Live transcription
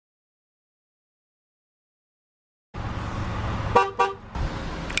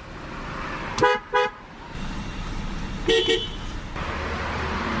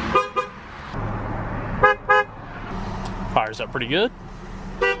Fires up pretty good.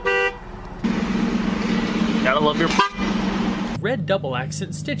 Gotta love your red double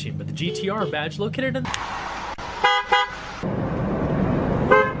accent stitching with the GTR badge located in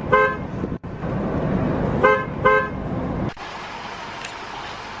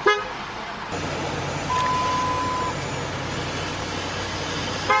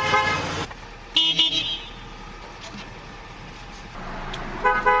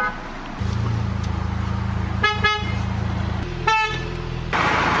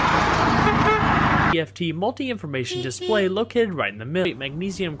EFT multi-information display located right in the middle.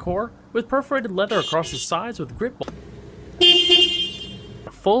 Magnesium core with perforated leather across the sides with grip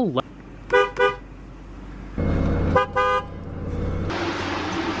full leather.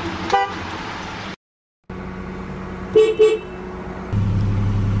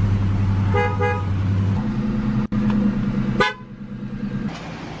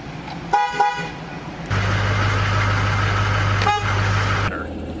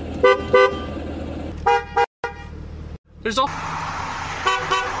 There's all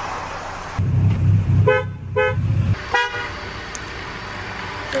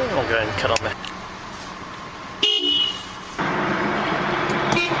I'll go ahead and cut on that.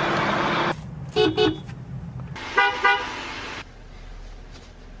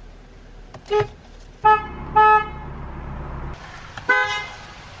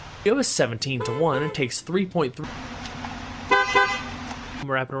 It was 17-1 and takes 3.3.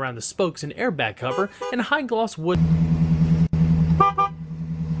 Wrapping around the spokes and airbag cover and high gloss wood.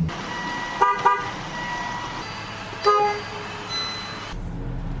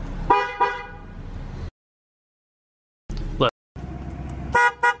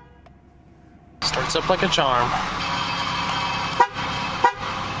 Starts up like a charm.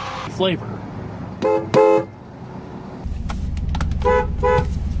 Flavor.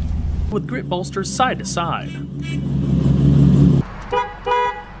 With grip bolsters side to side.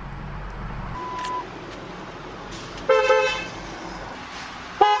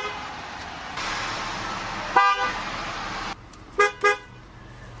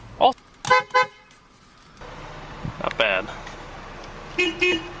 Oh, not bad.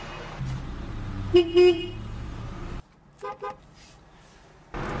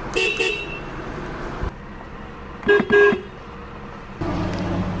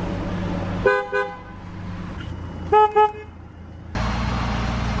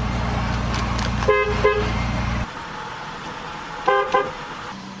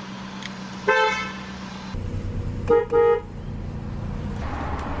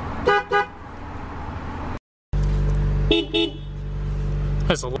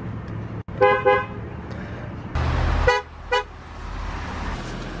 That's a lot.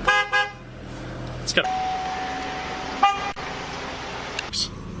 It's got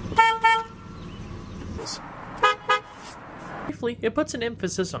briefly, it puts an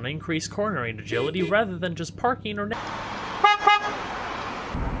emphasis on increased cornering agility rather than just parking or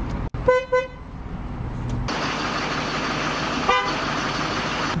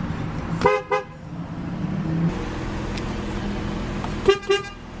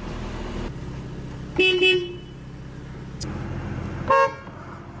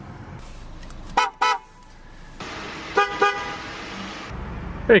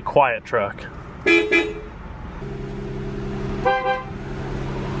very quiet truck.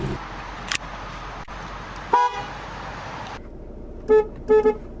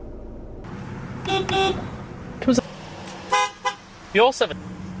 Comes up. You also have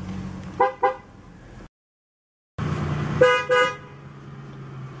a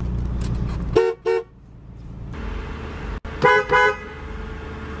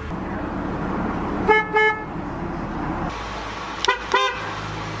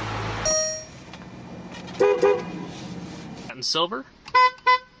and silver.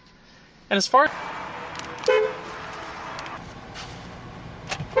 And as far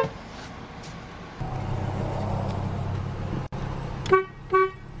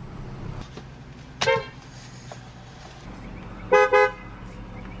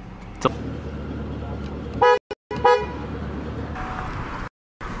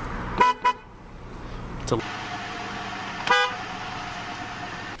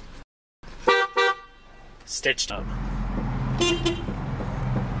stitched up.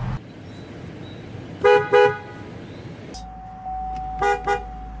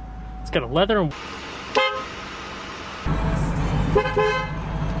 It's got a leather and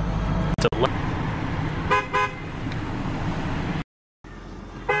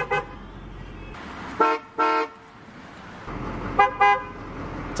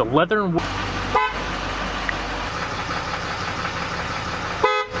it's a leather and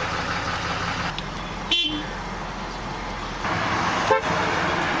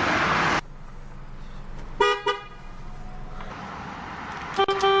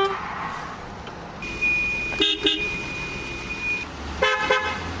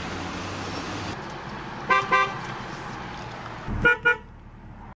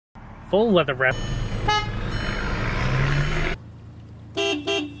full leather wrap.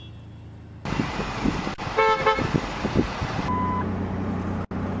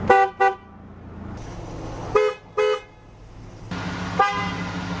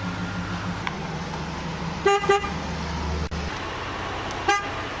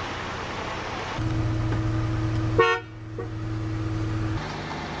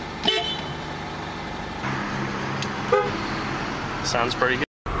 Sounds pretty good.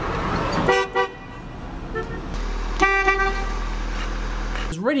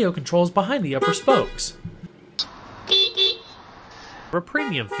 There's radio controls behind the upper spokes. A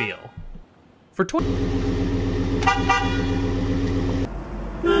premium feel. For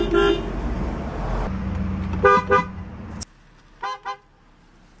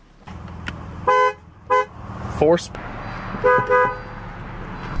force.